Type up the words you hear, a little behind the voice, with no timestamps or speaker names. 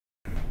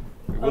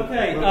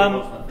Okay,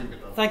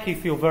 thank you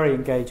for your very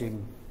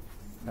engaging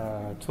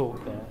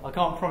talk there. I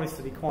can't promise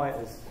to be quite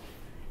as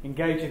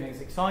engaging and as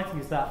exciting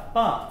as that,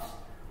 but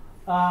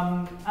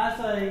as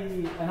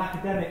an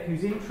academic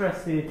who's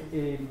interested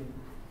in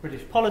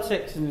British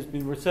politics and has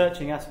been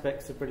researching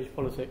aspects of British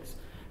politics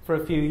for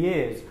a few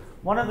years,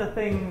 one of the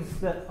things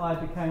that I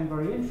became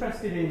very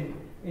interested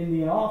in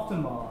the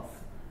aftermath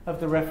of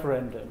the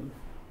referendum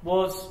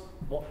was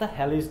what the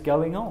hell is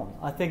going on.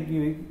 I think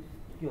you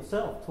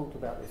yourself talked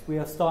about this. We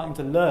are starting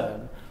to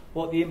learn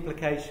what the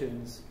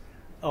implications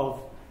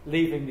of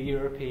leaving the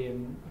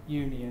European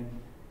Union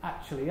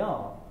actually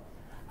are.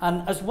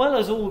 And as well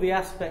as all the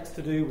aspects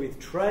to do with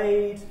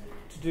trade,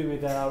 to do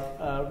with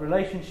our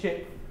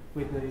relationship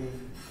with the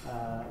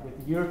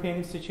European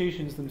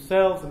institutions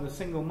themselves and the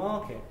single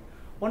market,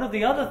 one of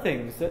the other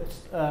things that's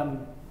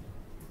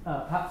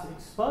perhaps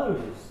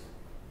exposed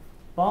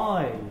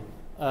by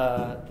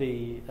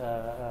the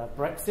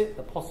Brexit,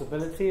 the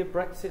possibility of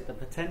Brexit, the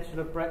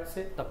potential of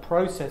Brexit, the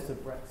process of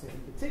Brexit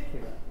in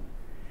particular,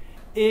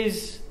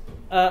 is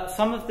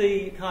some of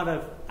the kind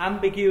of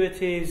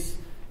ambiguities,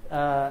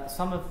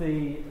 some of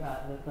the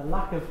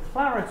lack of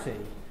clarity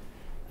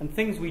and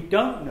things we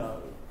don't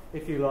know,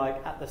 if you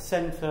like, at the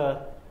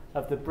centre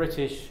of the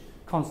British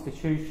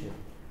Constitution.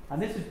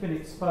 And this has been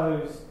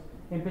exposed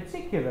in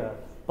particular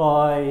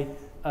by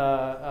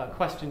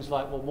questions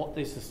like, well, what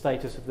is the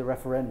status of the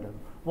referendum?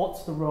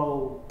 What's the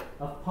role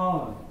of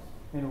Parliament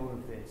in all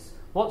of this?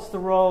 What's the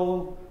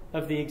role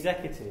of the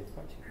executive?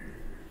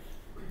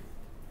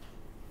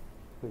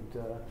 Could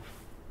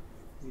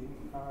you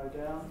arrow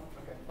down?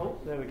 Okay. Oh,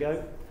 there we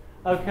go.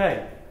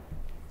 Okay.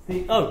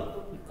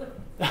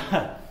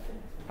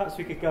 Perhaps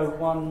we could go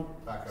one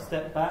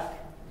step back.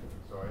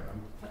 Sorry,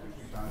 I'm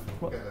trying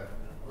to get that.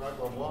 Right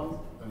one.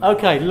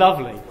 Okay,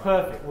 lovely.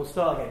 Perfect. We'll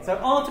start again. So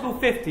Article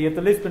 50 of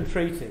the Lisbon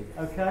Treaty,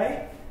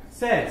 okay,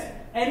 says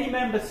any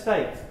member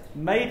state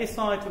may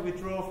decide to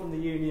withdraw from the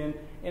Union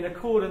in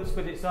accordance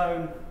with its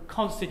own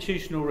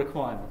constitutional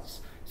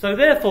requirements. So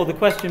therefore the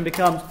question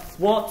becomes,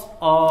 what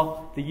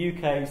are the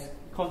UK's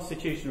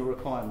constitutional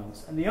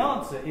requirements? And the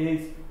answer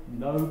is,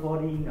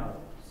 nobody knows.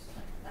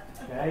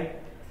 Okay?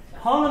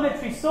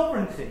 Parliamentary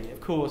sovereignty,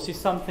 of course, is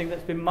something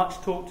that's been much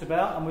talked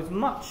about and was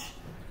much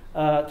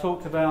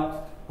talked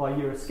about by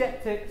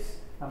Eurosceptics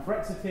and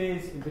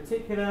Brexiteers in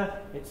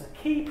particular. It's a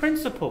key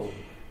principle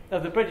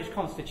of the British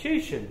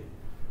Constitution,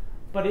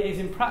 but it is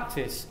in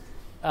practice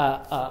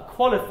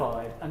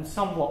qualified and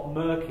somewhat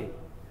murky.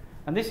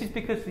 And this is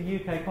because the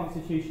UK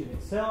Constitution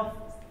itself,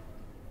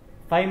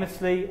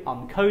 famously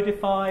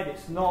uncodified,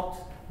 it's not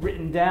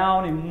written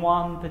down in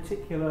one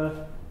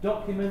particular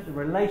document. The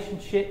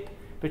relationship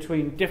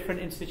between different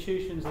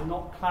institutions are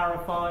not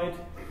clarified,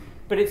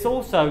 but it's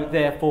also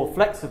therefore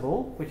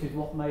flexible, which is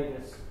what made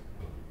us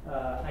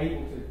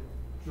able to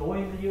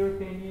join the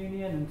European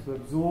Union and to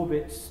absorb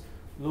its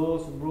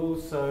laws and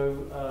rules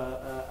so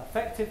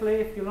effectively,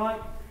 if you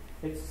like.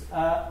 It's,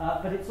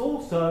 but it's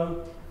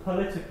also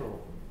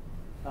political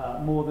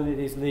more than it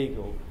is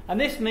legal. And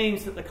this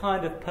means that the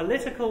kind of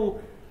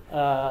political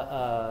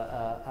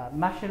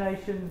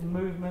machinations,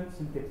 movements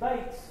and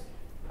debates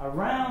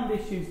around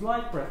issues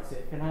like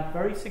Brexit can have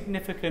very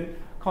significant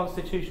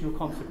constitutional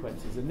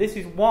consequences. And this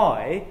is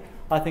why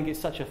I think it's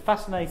such a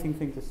fascinating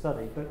thing to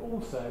study, but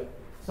also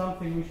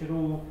something we should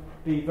all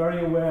be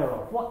very aware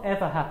of,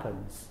 whatever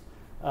happens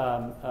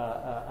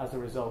as a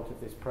result of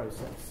this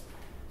process.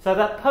 So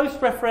that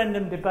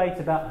post-referendum debate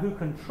about who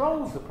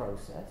controls the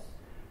process,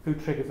 who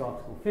triggers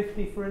Article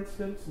 50, for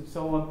instance, and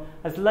so on,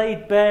 has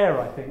laid bare,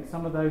 I think,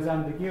 some of those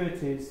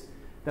ambiguities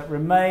that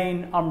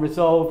remain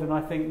unresolved and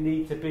I think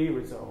need to be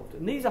resolved.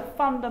 And these are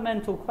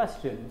fundamental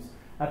questions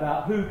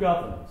about who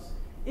governs.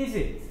 Is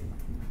it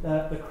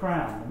the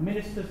Crown, the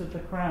ministers of the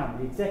Crown,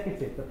 the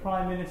executive, the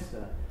Prime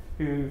Minister,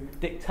 who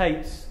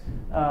dictates,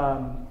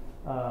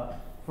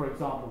 for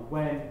example,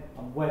 when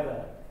and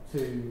whether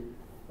to,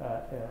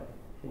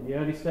 in the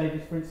early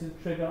stages, for instance,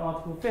 trigger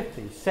Article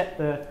 50, set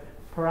the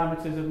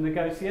parameters of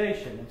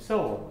negotiation, and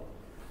so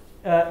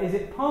on? Is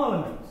it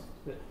Parliament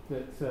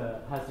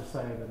that has a say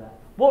over that?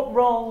 What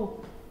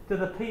role do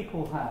the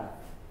people have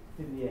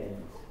in the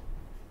end?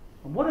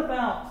 And what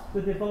about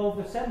the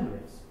devolved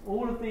assemblies?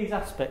 All of these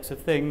aspects of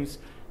things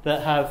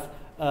that have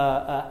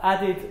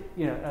added,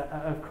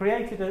 have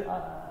created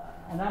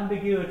an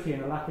ambiguity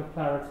and a lack of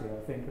clarity,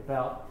 I think,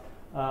 about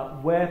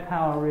where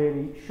power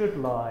really should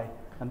lie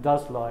and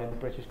does lie in the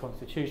British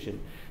Constitution.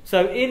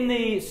 So in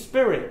the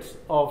spirit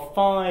of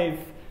 5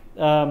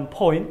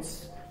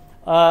 points,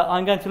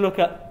 I'm going to look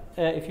at,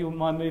 if you wouldn't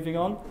mind moving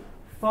on,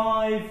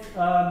 5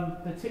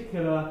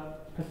 particular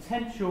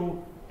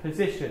potential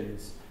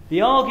positions.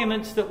 The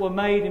arguments that were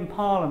made in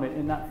Parliament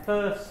in that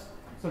first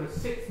sort of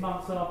 6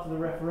 months after the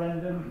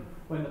referendum,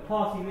 when the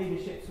party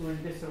leaderships were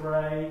in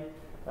disarray,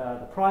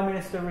 the Prime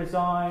Minister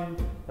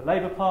resigned, the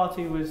Labour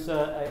Party was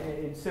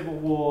in civil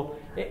war,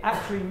 it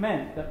actually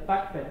meant that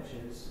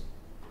backbenchers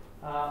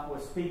were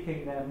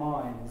speaking their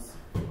minds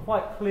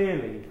quite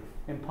clearly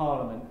in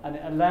Parliament, and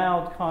it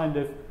allowed kind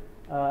of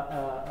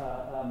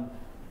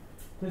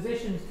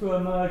positions to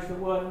emerge that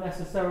weren't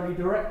necessarily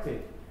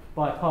directed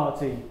by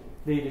party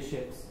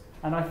leaderships.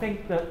 And I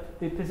think that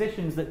the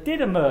positions that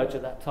did emerge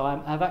at that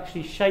time have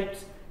actually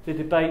shaped the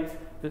debate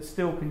that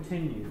still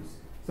continues.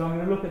 So I'm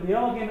going to look at the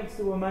arguments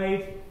that were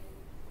made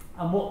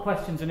and what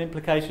questions and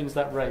implications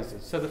that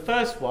raises. So the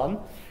first one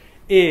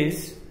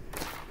is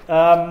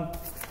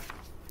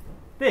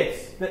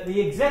this, that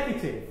the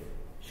executive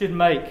should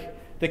make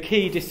the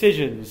key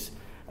decisions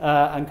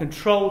and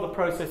control the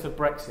process of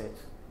Brexit.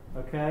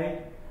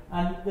 Okay?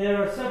 And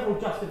there are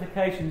several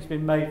justifications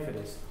being made for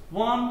this.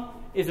 One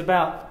is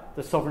about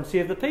the sovereignty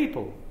of the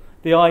people.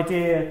 The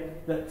idea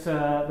that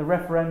the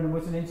referendum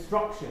was an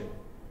instruction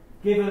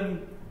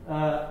given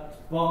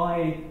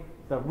by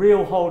the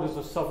real holders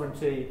of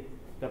sovereignty,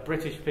 the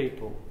British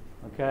people.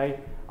 Okay?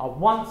 A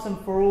once and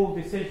for all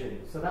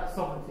decision. So that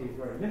sovereignty is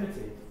very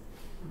limited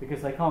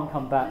because they can't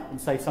come back and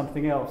say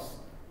something else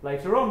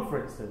later on,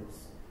 for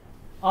instance.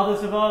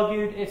 Others have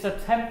argued it's a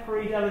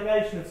temporary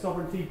delegation of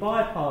sovereignty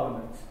by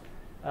Parliament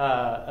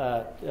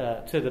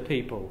to the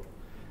people.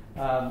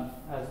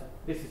 As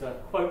this is a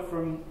quote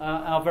from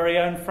our very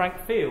own Frank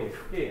Field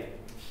here.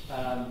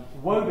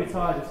 Woe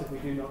betide us if we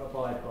do not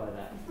abide by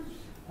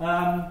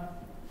that.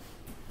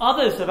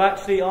 Others have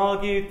actually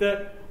argued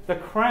that the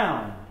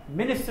Crown,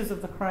 ministers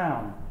of the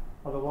Crown,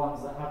 are the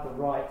ones that have the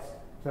right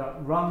to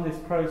run this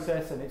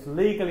process, and it's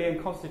legally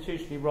and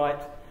constitutionally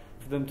right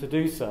for them to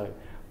do so.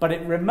 But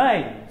it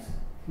remains,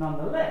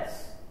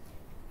 nonetheless,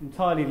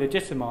 entirely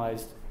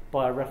legitimised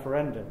by a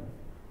referendum.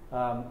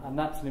 And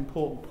that's an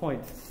important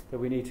point that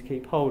we need to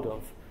keep hold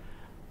of.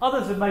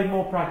 Others have made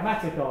more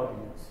pragmatic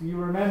arguments. You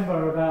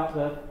remember about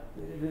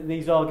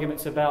these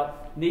arguments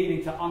about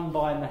needing to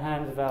unbind the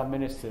hands of our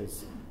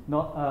ministers,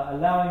 not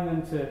allowing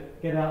them to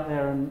get out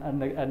there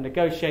and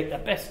negotiate the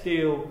best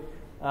deal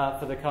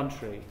for the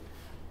country.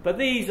 But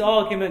these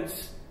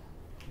arguments,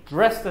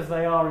 dressed as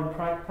they are in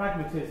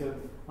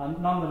pragmatism,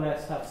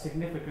 nonetheless have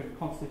significant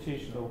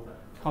constitutional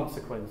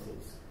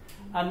consequences.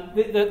 And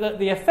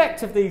the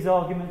effect of these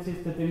arguments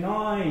is to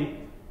deny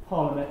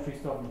parliamentary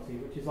sovereignty,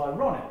 which is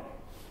ironic,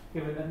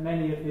 given that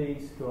many of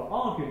these who are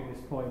arguing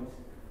this point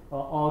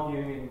are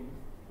arguing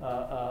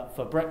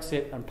for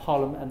Brexit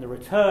and the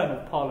return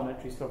of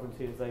parliamentary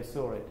sovereignty as they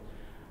saw it.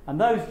 And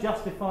those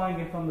justifying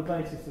it on the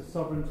basis of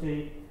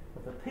sovereignty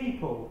of the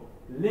people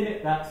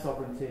limit that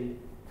sovereignty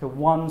to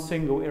one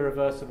single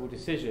irreversible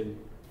decision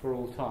for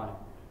all time.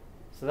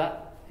 So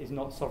that is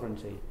not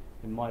sovereignty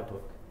in my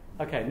book.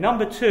 Okay,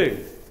 number two.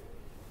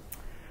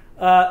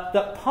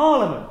 That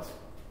Parliament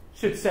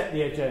should set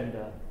the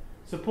agenda,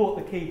 support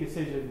the key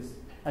decisions,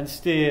 and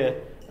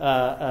steer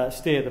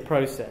the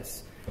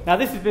process. Now,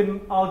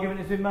 argument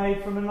has been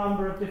made from a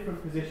number of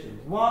different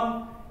positions.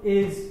 One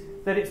is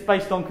that it's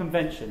based on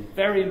convention,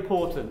 very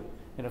important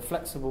in a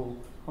flexible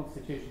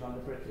constitution like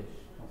the British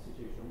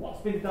Constitution.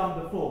 What's been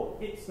done before?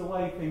 It's the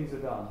way things are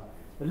done.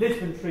 The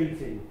Lisbon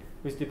Treaty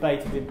was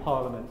debated in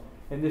Parliament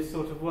in this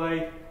sort of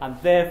way, and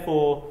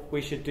therefore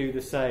we should do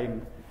the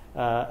same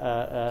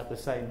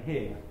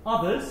here.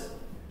 Others,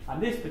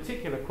 and this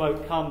particular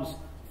quote comes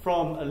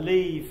from a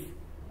Leave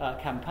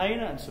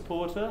campaigner and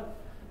supporter,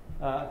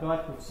 a guy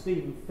called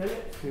Stephen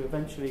Phillips, who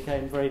eventually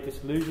became very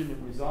disillusioned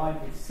and resigned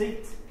his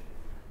seat,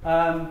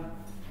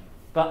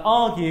 but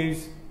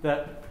argues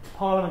that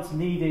Parliament's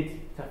needed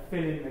to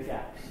fill in the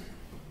gaps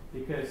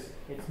because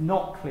it's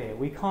not clear.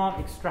 We can't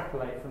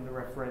extrapolate from the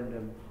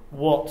referendum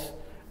what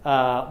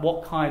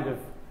kind of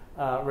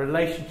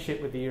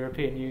relationship with the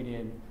European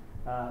Union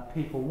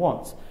people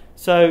want.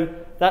 So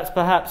that's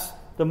perhaps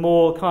the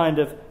more kind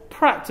of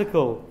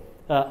practical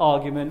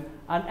argument,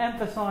 and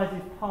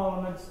emphasises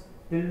Parliament's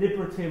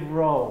deliberative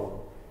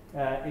role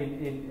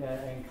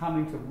in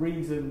coming to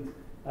reasoned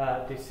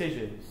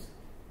decisions.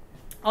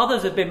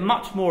 Others have been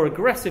much more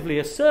aggressively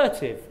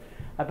assertive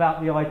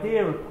about the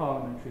idea of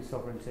parliamentary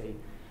sovereignty,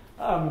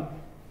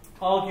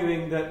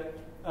 arguing that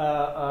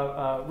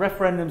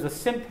referendums are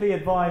simply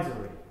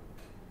advisory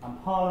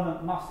and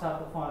Parliament must have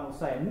the final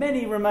say. And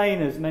many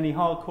Remainers, many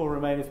hardcore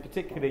Remainers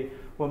particularly,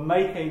 were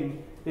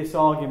making this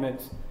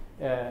argument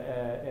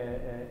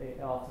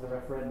after the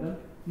referendum.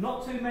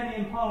 Not too many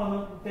in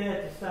Parliament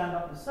dared to stand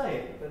up and say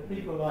it, but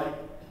people like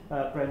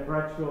Brent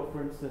Bradshaw,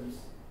 for instance,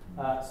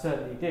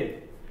 certainly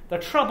did. The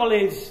trouble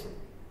is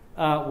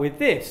with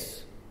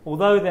this,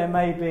 although there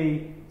may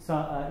be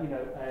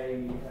a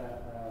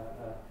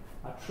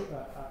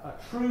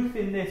truth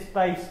in this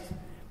based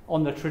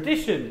on the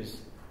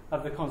traditions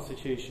of the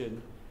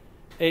Constitution,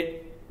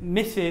 it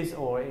misses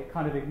or it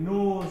kind of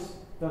ignores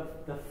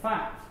the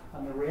fact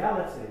and the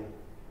reality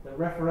that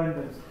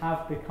referendums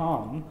have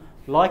become,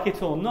 like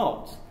it or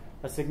not,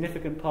 a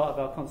significant part of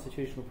our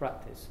constitutional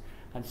practice.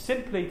 And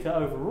simply to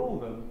overrule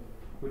them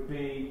would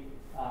be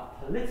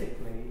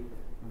politically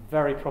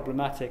very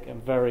problematic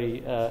and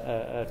very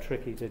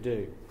tricky to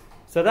do.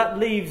 So that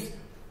leaves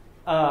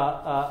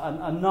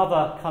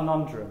another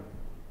conundrum.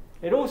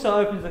 It also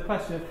opens the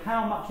question of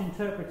how much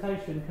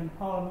interpretation can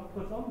Parliament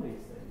put on these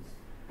things?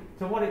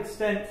 To what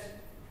extent,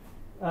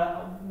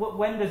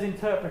 when does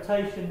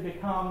interpretation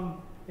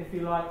become, if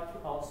you like,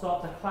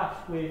 start to clash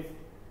with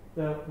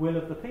the will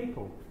of the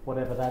people,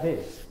 whatever that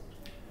is.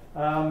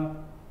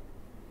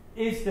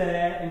 Is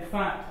there, in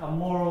fact, a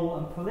moral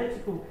and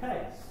political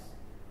case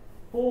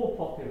for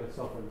popular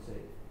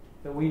sovereignty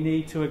that we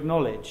need to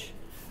acknowledge,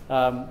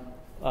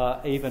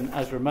 even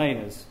as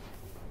Remainers?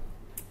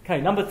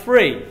 Okay, number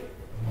 3.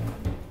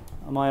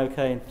 Am I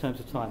okay in terms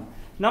of time?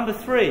 Number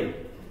 3,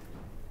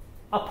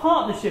 a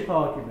partnership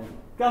argument.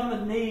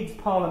 Government needs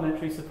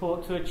parliamentary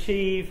support to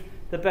achieve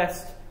the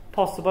best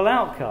possible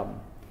outcome.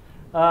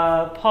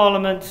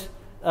 Parliament's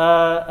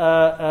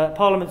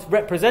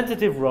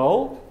representative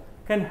role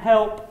can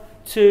help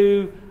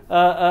to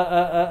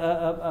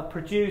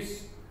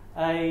produce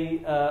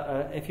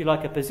if you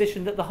like, a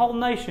position that the whole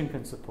nation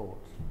can support,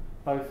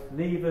 both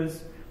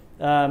Leavers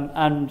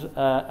and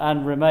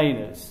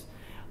Remainers.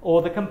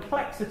 Or the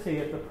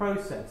complexity of the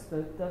process,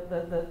 the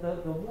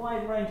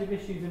wide range of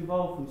issues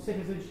involved, from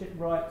citizenship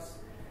rights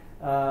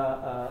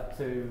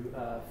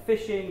to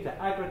fishing, to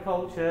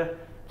agriculture,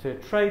 to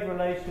trade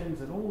relations,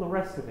 and all the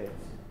rest of it,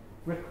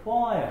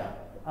 require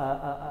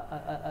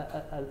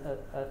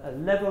a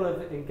level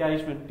of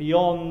engagement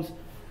beyond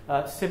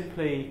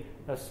simply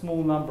a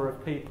small number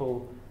of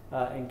people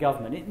in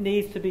government. It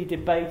needs to be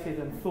debated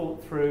and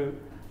thought through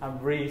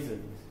and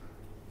reasoned.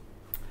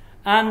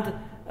 And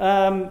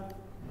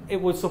it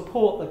would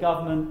support the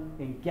government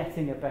in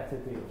getting a better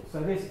deal.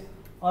 So this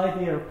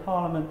idea of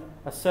Parliament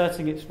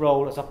asserting its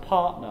role as a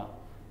partner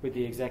with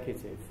the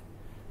executive.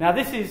 Now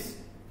this is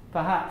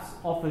perhaps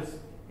offers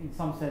in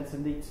some sense a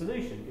neat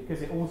solution,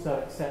 because it also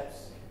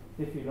accepts,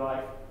 if you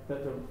like,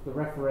 that the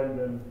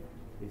referendum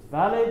is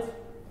valid,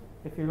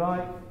 if you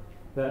like,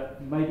 that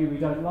maybe we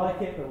don't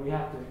like it but we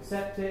have to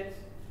accept it,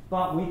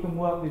 but we can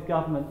work with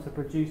government to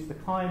produce the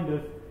kind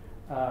of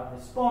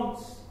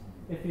response,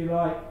 if you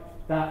like,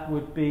 that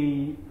would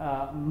be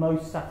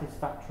most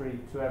satisfactory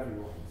to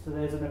everyone. So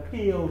there's an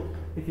appeal,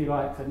 if you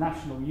like, to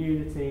national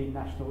unity,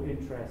 national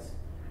interest,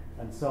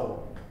 and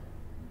so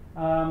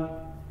on.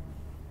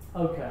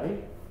 Okay,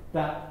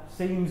 that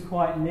seems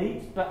quite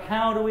neat, but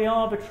how do we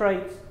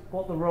arbitrate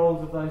what the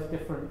roles of those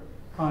different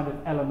kind of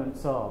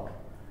elements are?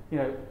 You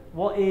know,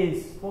 what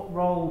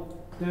role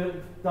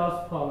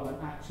does Parliament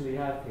actually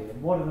have here,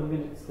 and what are the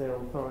limits to their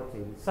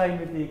authority? The same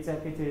with the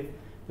executive,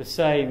 the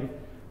same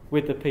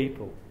with the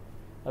people.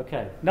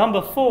 Okay,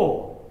 number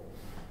 4,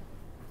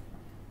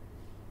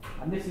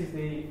 and this is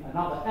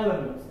another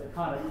element that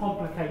kind of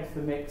complicates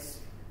the mix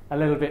a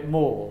little bit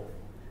more,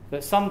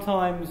 that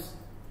sometimes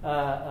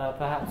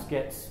perhaps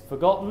gets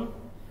forgotten.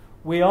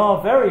 We are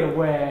very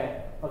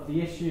aware of the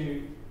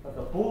issue of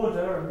the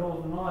border of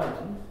Northern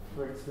Ireland,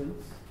 for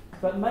instance,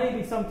 but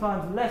maybe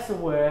sometimes less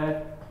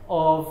aware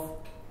of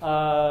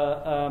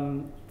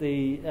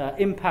the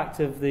impact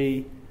of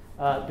the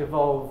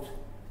devolved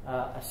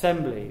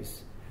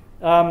assemblies.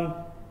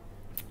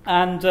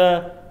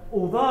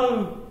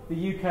 Although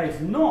the UK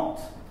is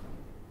not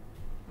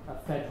a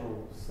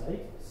federal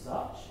state as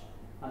such,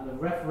 and the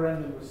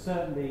referendum was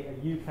certainly a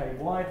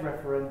UK-wide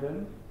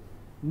referendum,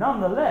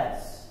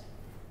 nonetheless,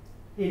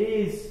 it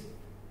is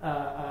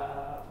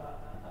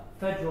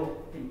federal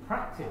in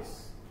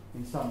practice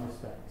in some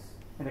respects,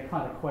 in a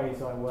kind of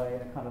quasi way,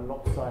 in a kind of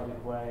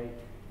lopsided way,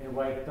 in a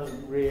way that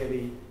doesn't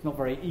really, not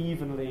very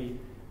evenly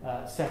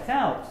set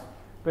out,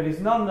 but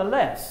is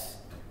nonetheless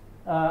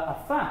a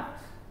fact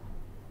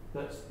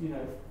that, you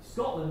know,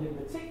 Scotland in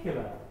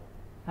particular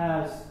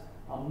has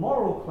a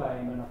moral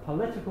claim and a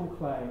political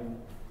claim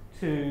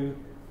to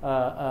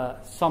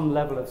some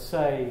level of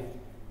say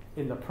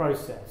in the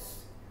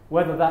process,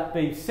 whether that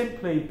be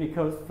simply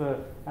because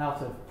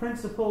out of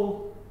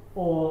principle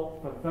or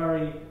for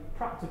very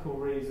practical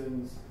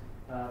reasons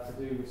to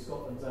do with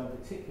Scotland's own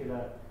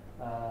particular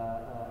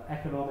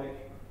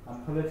economic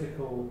and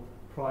political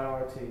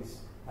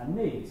priorities and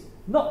needs.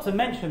 Not to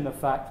mention the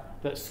fact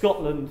that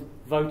Scotland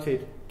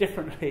voted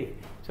differently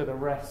to the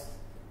rest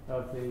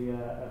of the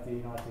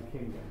United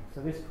Kingdom.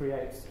 So this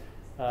creates,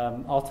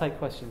 I'll take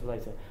questions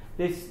later,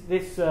 this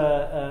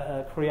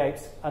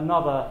creates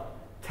another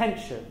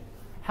tension.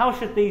 How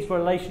should these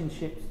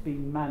relationships be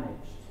managed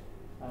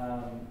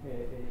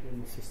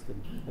in the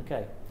system?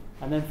 Okay.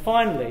 And then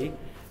finally,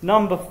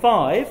 number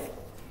 5,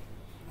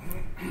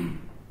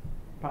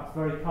 perhaps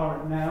very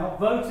current now,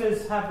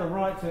 voters have the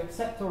right to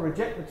accept or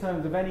reject the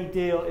terms of any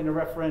deal in a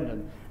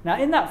referendum.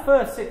 Now, in that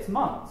first 6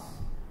 months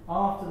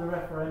after the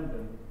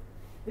referendum,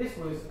 this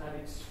was an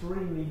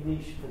extremely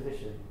niche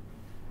position.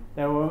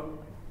 There were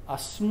a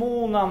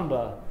small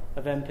number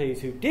of MPs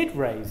who did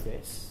raise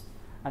this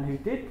and who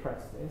did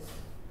press this.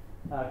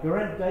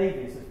 Geraint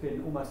Davies has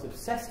been almost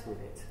obsessed with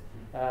it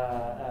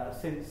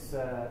since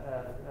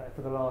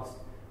for the last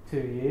 2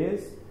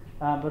 years,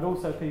 but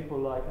also people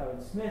like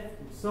Owen Smith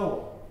and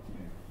so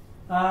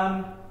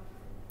on.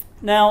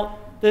 Now,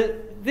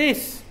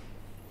 this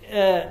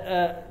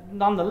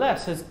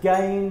nonetheless has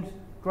gained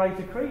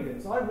greater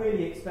credence. I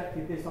really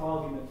expected this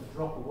argument to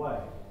drop away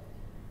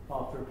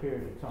after a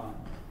period of time.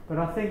 But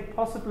I think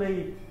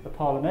possibly the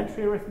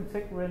parliamentary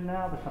arithmetic we're in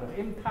now, the kind of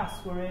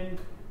impasse we're in,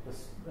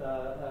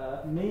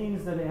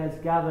 means that it has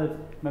gathered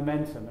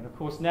momentum. And of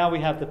course now we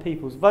have the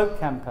People's Vote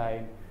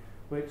campaign,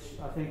 which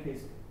I think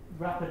is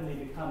rapidly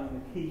becoming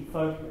the key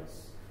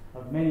focus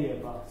of many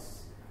of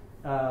us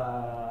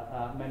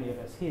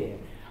here.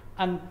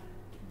 And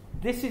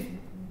this is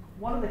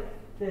one of the,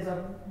 there's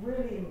a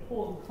really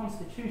important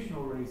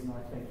constitutional reason,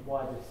 I think,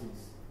 why this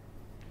is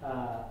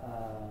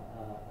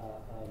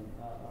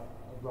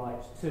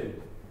right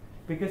too.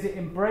 Because it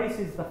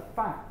embraces the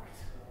fact,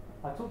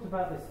 I talked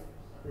about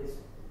this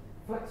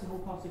flexible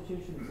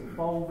constitution, this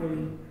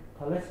evolving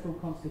political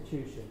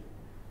constitution,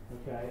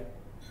 okay,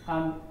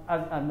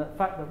 and the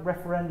fact that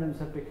referendums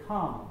have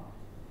become,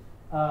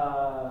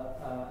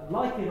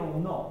 like it or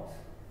not,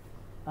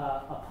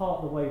 a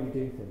part of the way we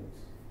do things.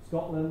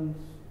 Scotland,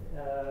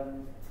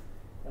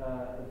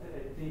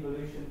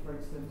 devolution, for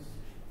instance,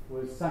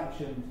 was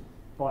sanctioned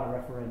by a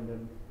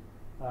referendum.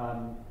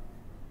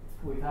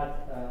 We've had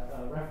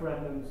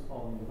referendums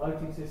on the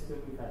voting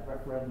system, we've had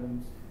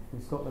referendums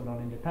in Scotland on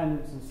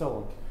independence and so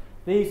on.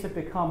 These have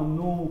become a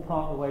normal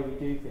part of the way we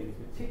do things,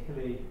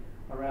 particularly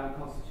around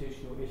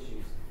constitutional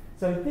issues.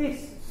 So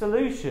this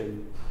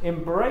solution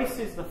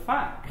embraces the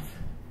fact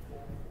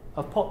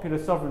of popular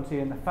sovereignty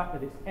and the fact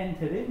that it's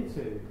entered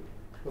into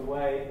the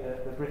way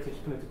the British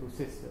political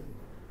system.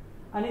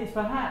 And it's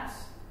perhaps,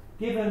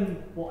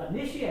 given what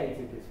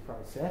initiated this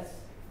process,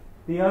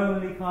 the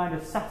only kind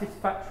of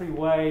satisfactory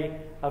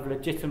way of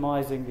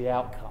legitimising the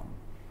outcome.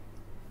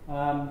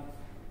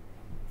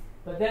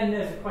 But then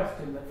there's a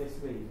question that this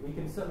leaves. We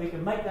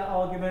can make that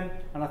argument,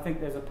 and I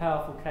think there's a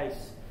powerful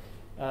case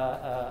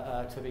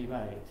to be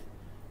made.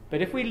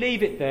 But if we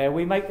leave it there,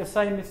 we make the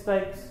same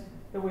mistakes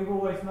that we've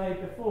always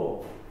made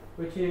before,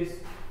 which is,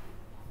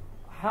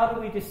 how do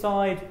we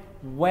decide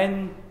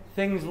when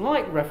things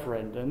like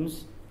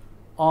referendums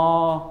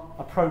are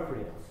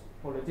appropriate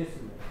or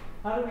legitimate?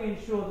 How do we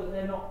ensure that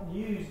they're not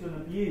used and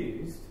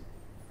abused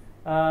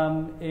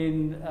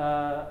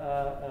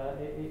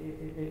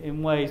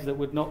in ways that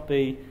would not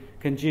be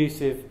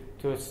conducive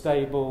to a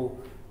stable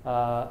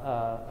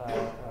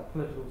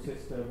political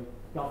system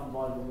governed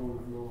by the rule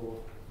of law,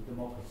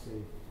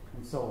 democracy,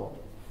 and so on?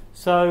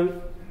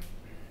 So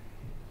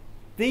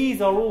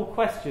these are all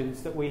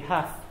questions that we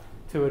have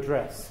to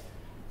address.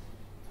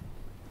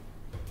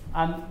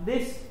 And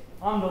this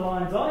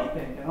underlines, I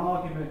think, an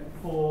argument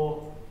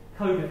for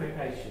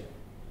codification.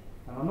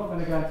 And I'm not going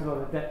to go into a lot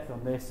of depth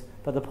on this,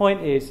 but the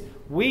point is,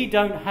 we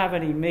don't have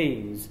any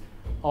means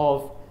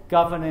of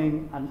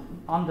governing and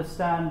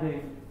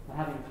understanding and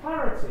having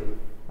clarity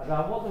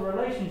about what the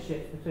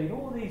relationships between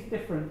all these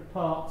different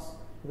parts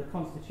of the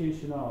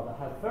Constitution are that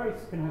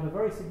can have a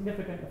very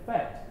significant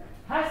effect,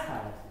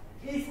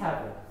 is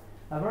having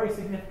a very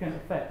significant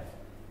effect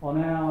on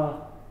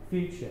our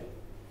future.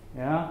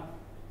 Yeah?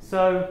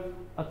 So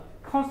a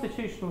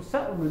constitutional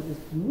settlement is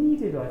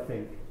needed, I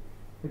think,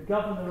 to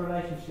govern the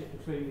relationship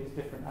between these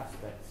different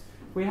aspects.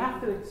 We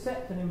have to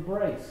accept and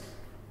embrace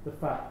the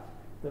fact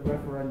that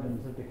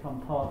referendums have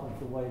become part of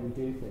the way we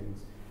do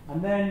things.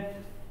 And then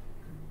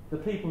the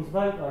people's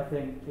vote, I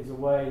think, is a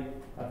way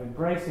of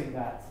embracing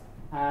that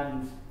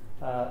and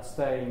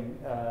staying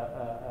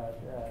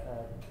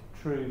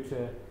true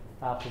to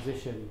our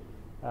position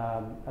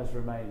as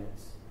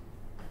Remainers.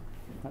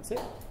 That's it.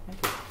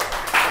 Thank you.